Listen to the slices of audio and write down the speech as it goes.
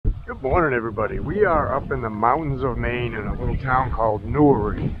Morning, everybody. We are up in the mountains of Maine in a little town called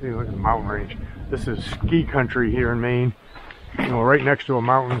Newry. Hey, look at the mountain range. This is ski country here in Maine. You know, right next to a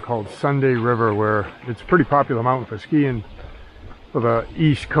mountain called Sunday River, where it's a pretty popular mountain for skiing for the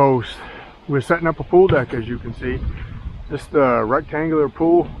East Coast. We're setting up a pool deck, as you can see. Just a rectangular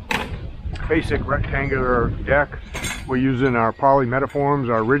pool, basic rectangular deck. We're using our poly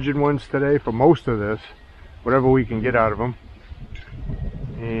metaforms, our rigid ones today for most of this, whatever we can get out of them.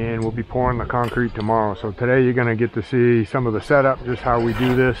 And we'll be pouring the concrete tomorrow. So today you're going to get to see some of the setup, just how we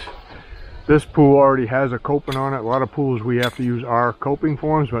do this. This pool already has a coping on it. A lot of pools we have to use our coping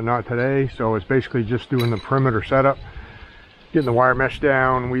forms, but not today. So it's basically just doing the perimeter setup, getting the wire mesh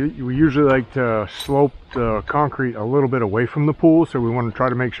down. We usually like to slope the concrete a little bit away from the pool, so we want to try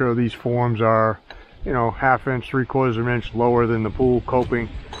to make sure these forms are, you know, 1/2 inch, 3/4 of an inch lower than the pool coping.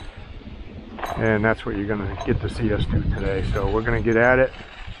 And that's what you're going to get to see us do today. So we're going to get at it.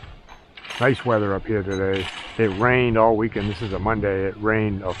 Nice weather up here today. It rained all weekend. This is a Monday. It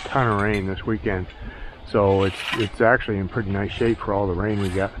rained a ton of rain this weekend. So it's actually in pretty nice shape for all the rain we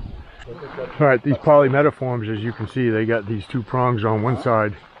got. All right, these poly metaforms, as you can see, they got these 2 prongs on one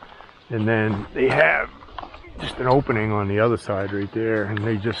side, and then they have just an opening on the other side right there, and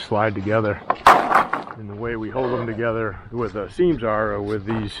they just slide together. And the way we hold them together with the seams are with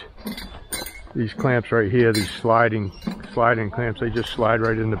these clamps right here, these sliding clamps. They just slide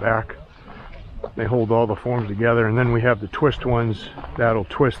right in the back. They hold all the forms together, and then we have the twist ones that'll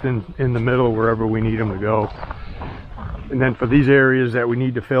twist in the middle wherever we need them to go. And then for these areas that we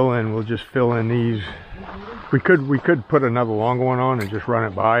need to fill in, we'll just fill in these. We could put another longer one on and just run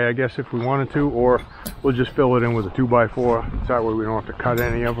it by, I guess, if we wanted to, or we'll just fill it in with a 2x4. So that way we don't have to cut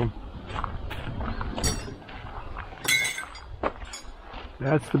any of them.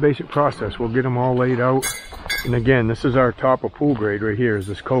 That's the basic process. We'll get them all laid out. And again, this is our top of pool grade right here, is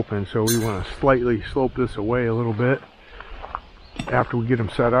this coping. So we want to slightly slope this away a little bit after we get them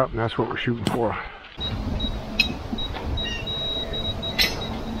set up, and that's what we're shooting for.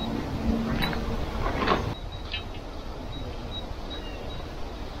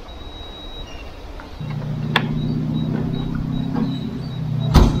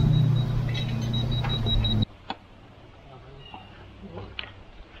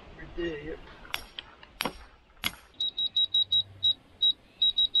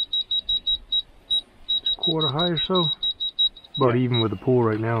 Quarter high or so, about even with the pool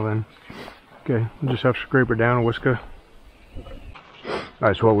right now. Then okay, we'll just have to scrape her down a whisker.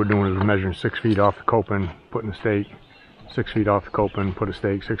 Alright, so what we're doing is we're measuring 6 feet off the coping, putting a stake, 6 feet off the coping, put a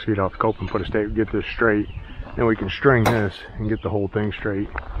stake, 6 feet off the coping, put a stake, get this straight, and we can string this and get the whole thing straight.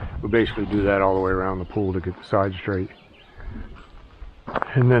 We basically do that all the way around the pool to get the sides straight.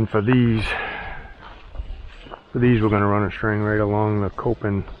 And then for these we're going to run a string right along the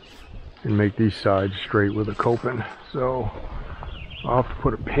coping and make these sides straight with a coping. So I'll have to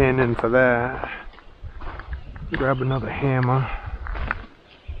put a pin in for that. Grab another hammer.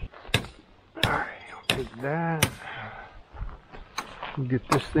 Alright, I'll take that. We'll get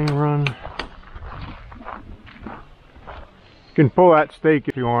this thing run. You can pull that stake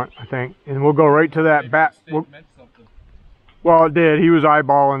if you want, I think. And we'll go right to that back. Well, it did. He was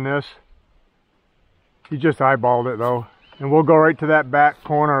eyeballing this. He just eyeballed it though. And we'll go right to that back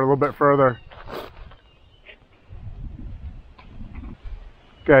corner a little bit further.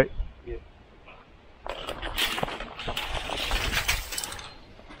 Okay. Yeah.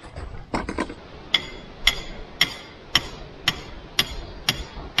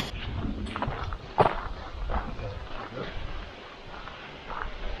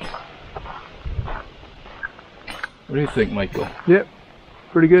 What do you think, Michael? Yep,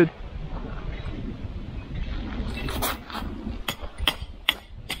 pretty good.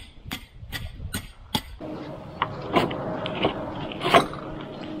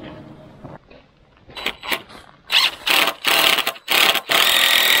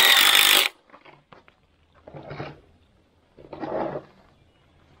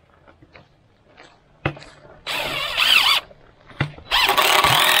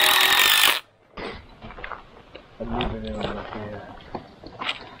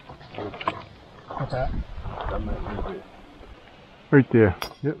 What's that? Right there.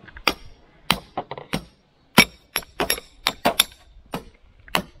 Yep.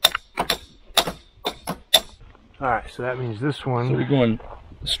 Alright, so that means this one. So we're going,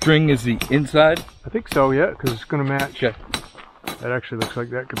 string is the inside? I think so, yeah, because it's going to match. Okay. That actually looks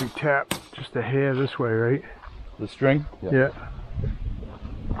like that could be tapped just a hair this way, right? The string? Yeah.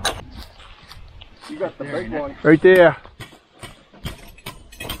 You got the big one. Right there.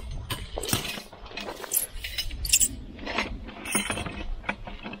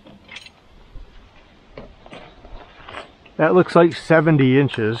 That looks like 70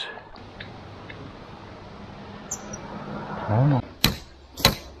 inches. Oh no.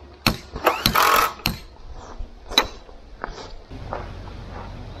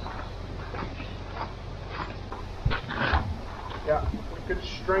 Yeah, we could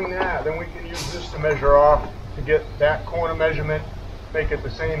string that, then we can use this to measure off to get that corner measurement, make it the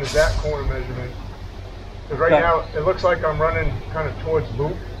same as that corner measurement. Because right now it looks like I'm running kind of towards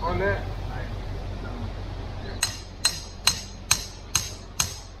loop on that.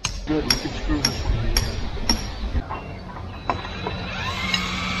 Good, we can screw this one in.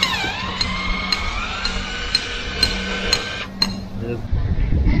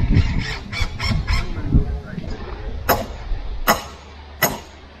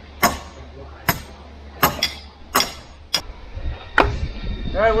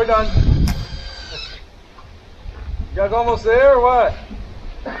 All right, we're done. You guys almost there or what?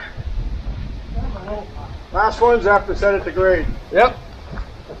 Last one's after set it to grade. Yep.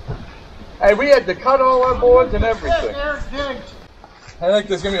 Hey, we had to cut all our boards and everything. I think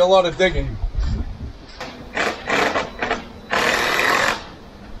there's gonna be a lot of digging.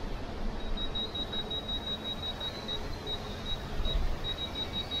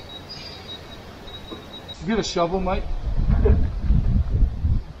 You get a shovel, Mike?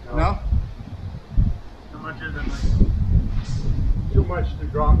 No? How much is it, Mike? Too much to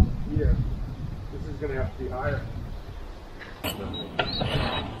drop here. This is going to have to be higher.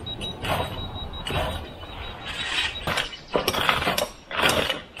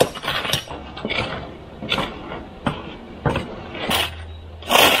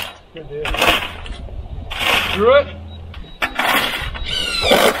 Good deal. Screw it?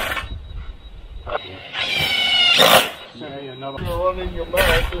 Say another. You're running your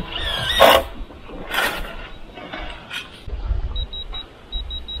mouth.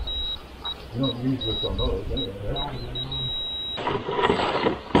 You don't use this on those, anyway, right?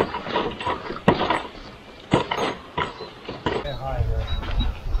 Yeah, high there.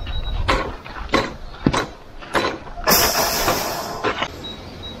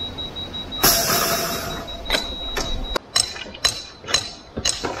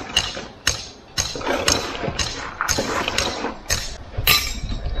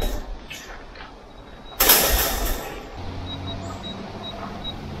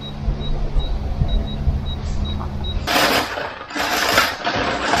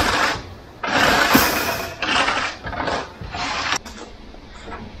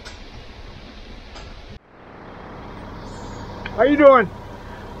 How you doing?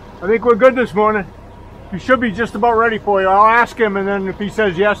 I think we're good this morning. He should be just about ready for you. I'll ask him, and then if he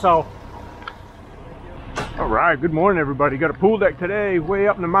says yes, I'll... All right, good morning, everybody. Got a pool deck today, way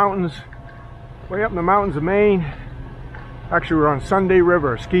up in the mountains. Way up in the mountains of Maine. Actually, we're on Sunday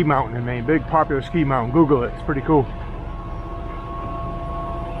River, ski mountain in Maine. Big, popular ski mountain. Google it. It's pretty cool.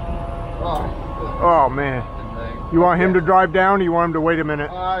 Oh, man. You want him to drive down, or you want him to wait a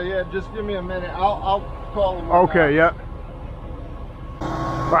minute? Yeah, just give me a minute. I'll call him. Okay, yeah.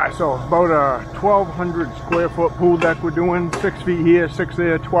 Alright, so about a 1,200 square foot pool deck we're doing. 6 feet here, 6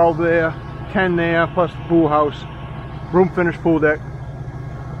 there, 12 there, 10 there, plus the pool house. Room finish pool deck.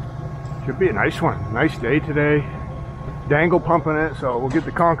 Should be a nice one. Nice day today. Dangle pumping it, so we'll get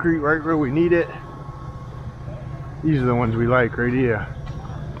the concrete right where we need it. These are the ones we like right here.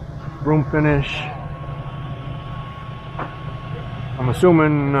 Room finish. I'm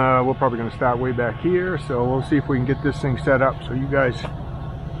assuming we're probably going to start way back here, so we'll see if we can get this thing set up so you guys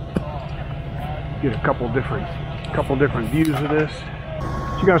get a couple different views of this.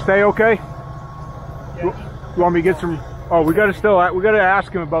 You gonna stay okay? You want me to get some? Oh, we gotta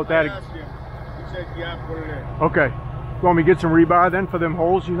ask him about that. He said, yeah, put it in. Okay. You want me to get some rebar then for them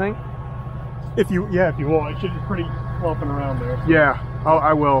holes? You think? If you want, it should be pretty flopping around there. Yeah,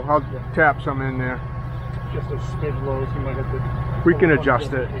 I will. I'll tap some in there. Just a smidge low, so you might have to. We can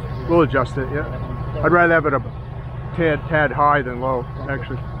adjust it. We'll adjust it. Yeah. I'd rather have it a tad high than low,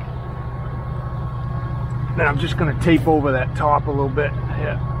 actually. Then I'm just going to tape over that top a little bit.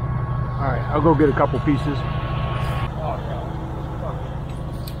 Yeah. All right, I'll go get a couple pieces.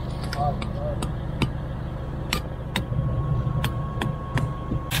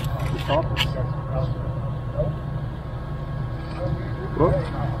 Whoop.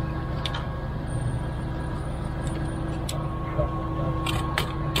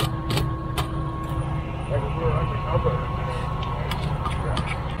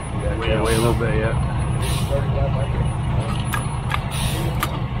 Yeah, wait a little bit, yeah.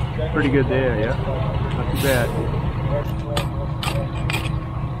 Pretty good there, yeah. Not too bad.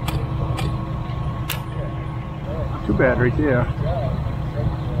 Not too bad right there.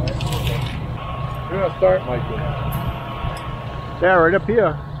 You're gonna start, Michael. Yeah, right up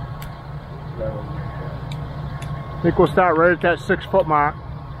here. I think we'll start right at that 6 foot mark.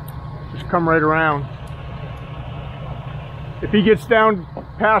 Just come right around. If he gets down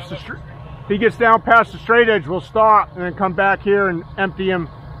past the straight edge, we'll stop and then come back here and empty him.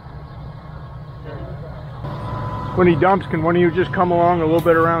 When he dumps, can one of you just come along a little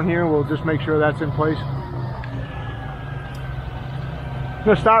bit around here? We'll just make sure that's in place. I'm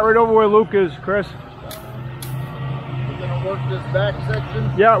gonna start right over where Luke is, Chris. We're gonna work this back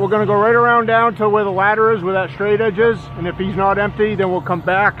section. Yeah, we're gonna go right around down to where the ladder is, where that straight edge is. And if he's not empty, then we'll come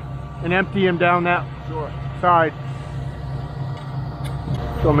back and empty him down that side.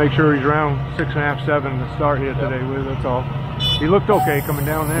 So make sure he's around 6.5, 7 to start here today with, that's all. He looked okay coming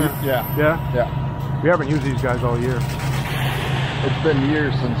down there. Yeah. Yeah? Yeah. We haven't used these guys all year. It's been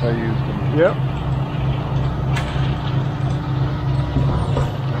years since I used them. Yep.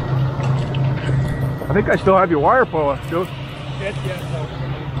 I think I still have your wire puller, dude.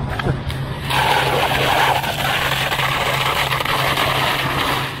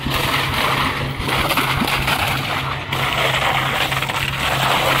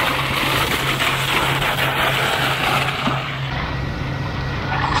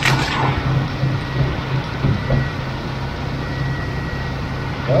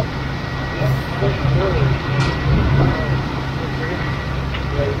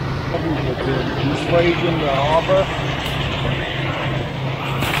 Persuasion to offer.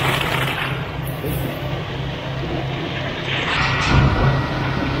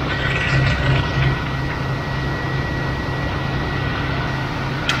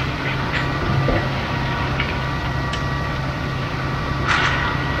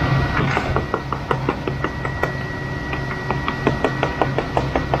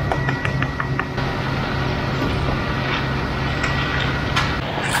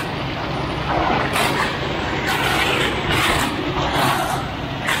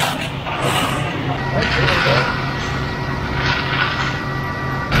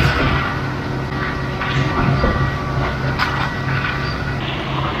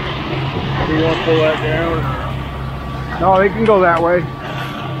 You want to pull that down? No, they can go that way.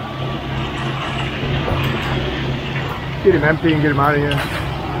 Get him empty and get him out of here.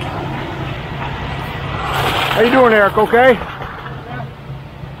 How you doing, Eric? Okay?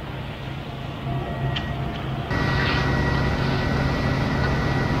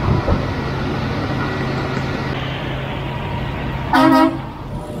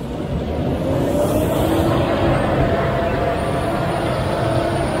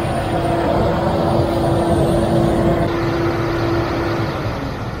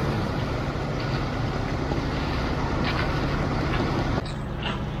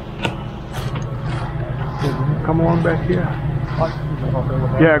 Come along back here.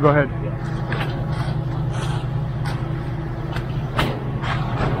 Yeah, go ahead.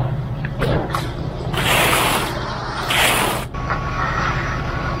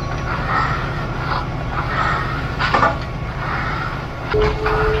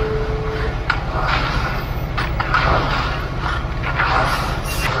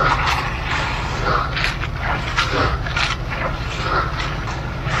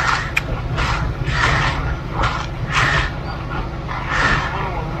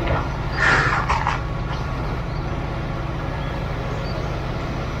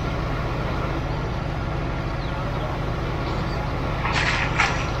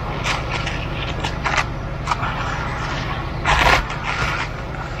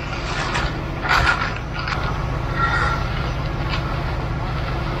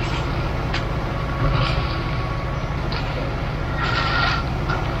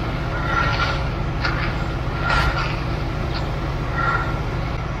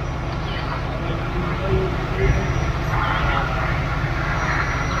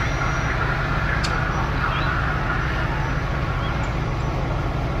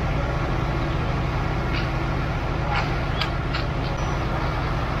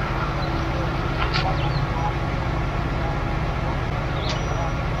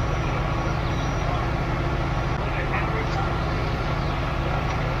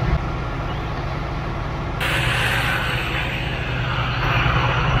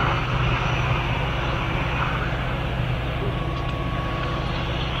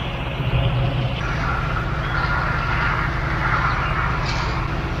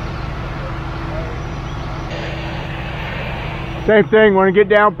 Same thing, want to get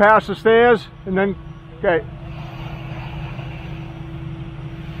down past the stairs and then, okay.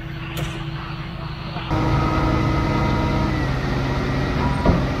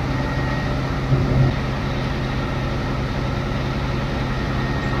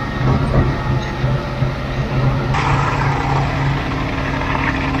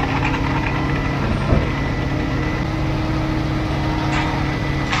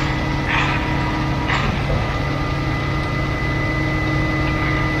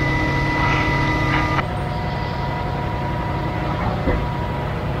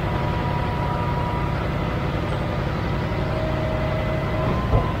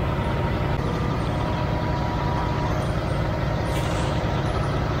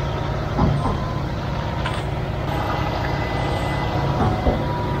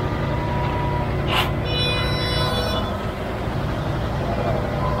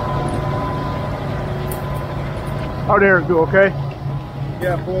 How'd Eric do, okay?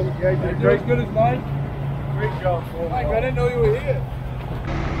 Yeah, boy. Yeah, Did you do as good as mine? Great job, boy. Mike, I didn't know you were here.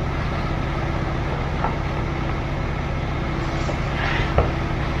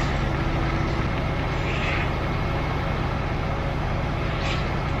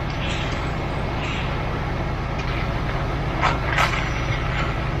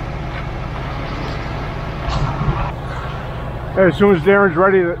 As soon as Darren's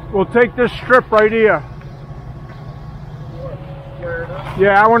ready, we'll take this strip right here.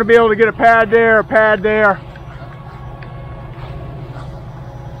 Yeah, I want to be able to get a pad there, a pad there.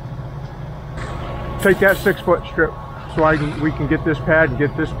 Take that 6-foot strip so we can get this pad and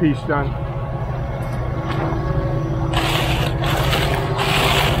get this piece done.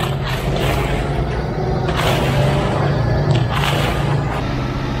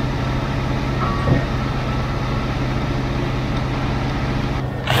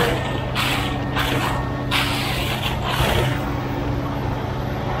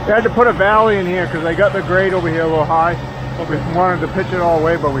 I had to put a valley in here because I got the grade over here a little high. We wanted to pitch it all the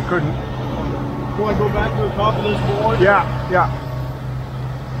way, but we couldn't. Do I go back to the top of this board? Yeah, yeah.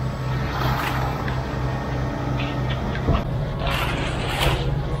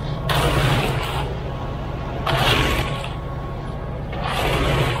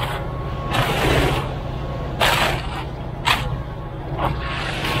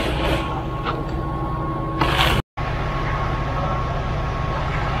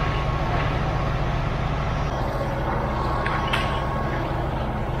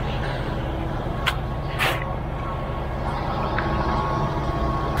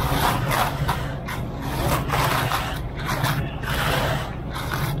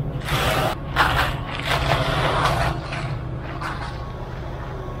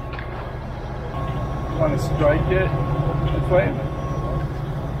 Want to strike it this way?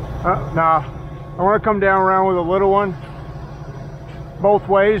 Nah, I want to come down around with a little one both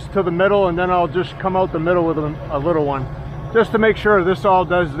ways to the middle, and then I'll just come out the middle with a little one just to make sure this all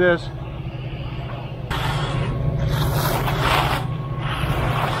does this.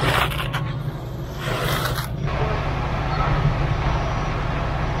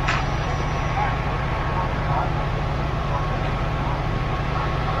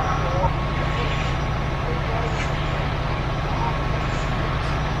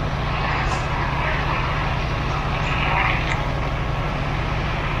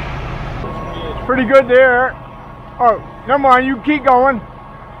 Pretty good there. Oh, never mind, you keep going.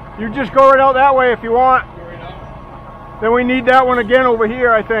 You just go right out that way if you want. Then we need that one again over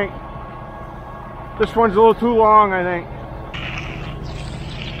here, I think. This one's a little too long, I think.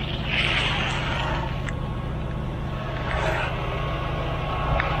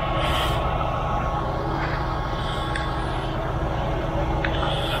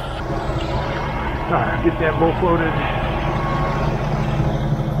 Alright, get that both loaded.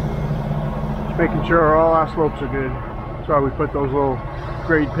 Making sure all our slopes are good. That's why we put those little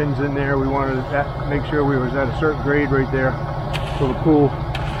grade pins in there. We wanted to make sure we was at a certain grade right there. So the pool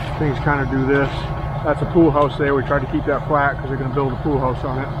things kind of do this. That's a pool house there. We tried to keep that flat because they're going to build a pool house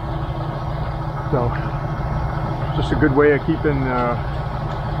on it. So just a good way of keeping,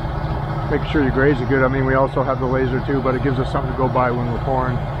 making sure your grades are good. I mean, we also have the laser too, but it gives us something to go by when we're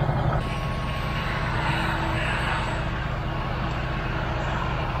pouring.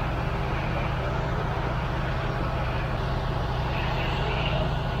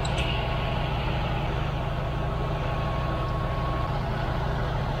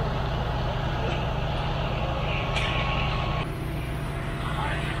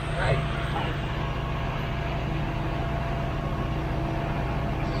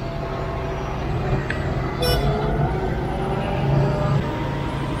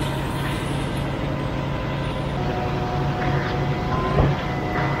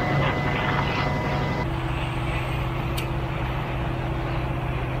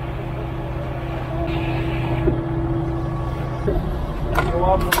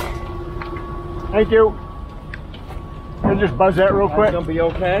 Thank you. Can you just buzz that real quick? It's gonna be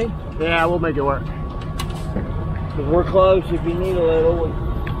okay? Yeah, we'll make it work. Because we're close if you need a little. We'll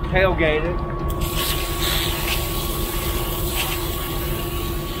tailgate it.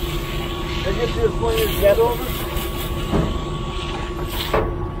 They get you a swing of jet over?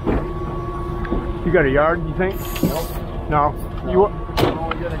 You got a yard, you think? Nope. No. No. I'm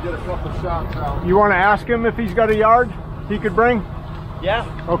only gonna get a couple shots out. You want to ask him if he's got a yard he could bring? Yeah.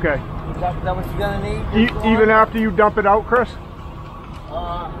 Okay. Is that what you're gonna need? Even after you dump it out, Chris?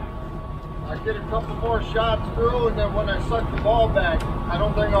 I get a couple more shots through, and then when I suck the ball back, I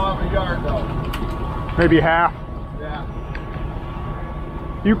don't think I'll have a yard though. Maybe half. Yeah.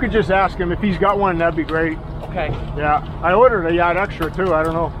 You could just ask him if he's got one. That'd be great. Okay. Yeah, I ordered a yard extra too. I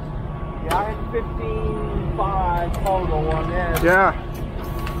don't know. Yeah, I had 15.5 total on this. Yeah.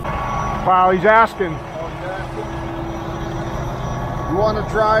 Wow, he's asking. You want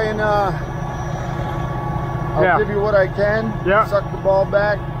to try and I'll give you what I can. Yeah. Suck the ball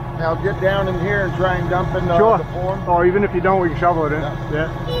back. And I'll get down in here and try and dump in the form. Or even if you don't, we can shovel it in. Yeah.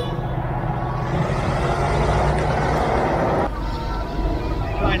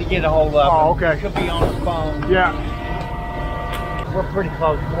 Trying to get a hold of him. Oh, okay. Could be on the phone. Yeah. We're pretty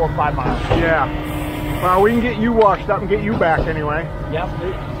close, 4 or 5 miles. Yeah. Well, we can get you washed up and get you back anyway. Yep.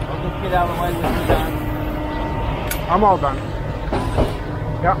 I'll just get out of the way when you're done. I'm all done.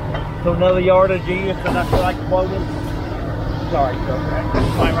 Yep. So another yard of G, so that's what I quoted. Sorry, so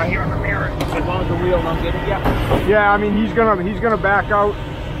mine right here in the mirror. As long as the wheel don't get it, yeah. Yeah, I mean he's gonna back out,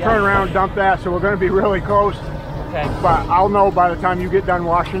 turn around, dump that, so we're gonna be really close. Okay. But I'll know by the time you get done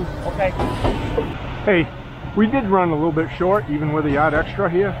washing. Okay. Hey, we did run a little bit short, even with a yard extra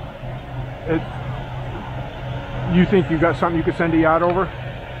here. You think you got something you could send a yard over?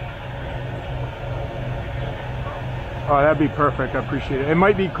 Oh, that'd be perfect. I appreciate it. It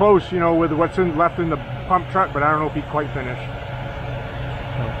might be close, you know, with what's left in the pump truck, but I don't know if he's quite finished.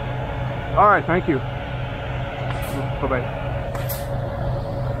 So. All right, thank you. Bye-bye.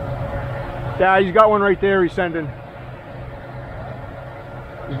 Yeah, he's got one right there he's sending.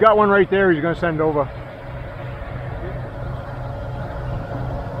 He's got one right there he's going to send over.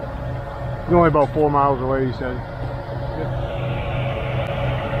 He's only about 4 miles away, he said.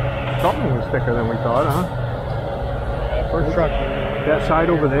 Something was thicker than we thought, huh? First truck. That side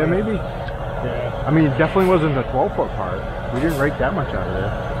over there, maybe? Yeah. I mean, it definitely wasn't the 12-foot part. We didn't rake that much out of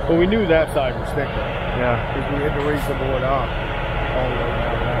there. Well, we knew that side was thicker. Yeah. Because we had to raise the board up all the way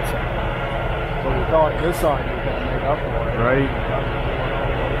down that side. But we thought this side was going to make up for it. Right.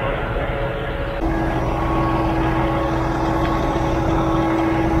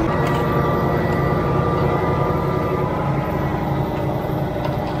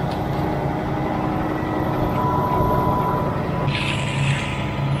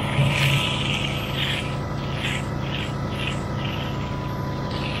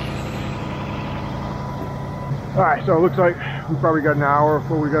 Alright, so it looks like we probably got an hour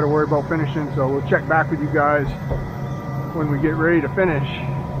before we got to worry about finishing, so we'll check back with you guys when we get ready to finish.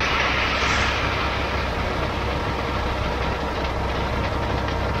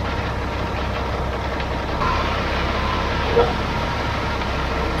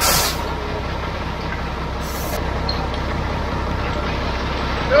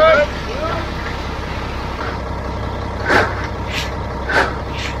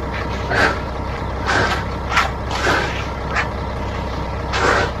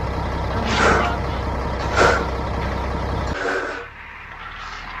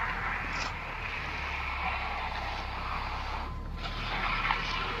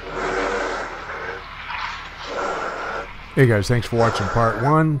 Hey guys, thanks for watching part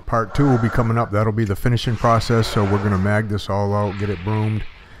 1. Part 2 will be coming up. That'll be the finishing process. So we're going to mag this all out, get it broomed,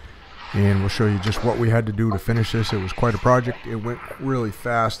 and we'll show you just what we had to do to finish this. It was quite a project. It went really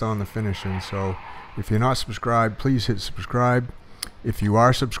fast on the finishing. So if you're not subscribed, please hit subscribe. If you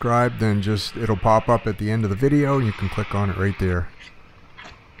are subscribed, then just it'll pop up at the end of the video and you can click on it right there.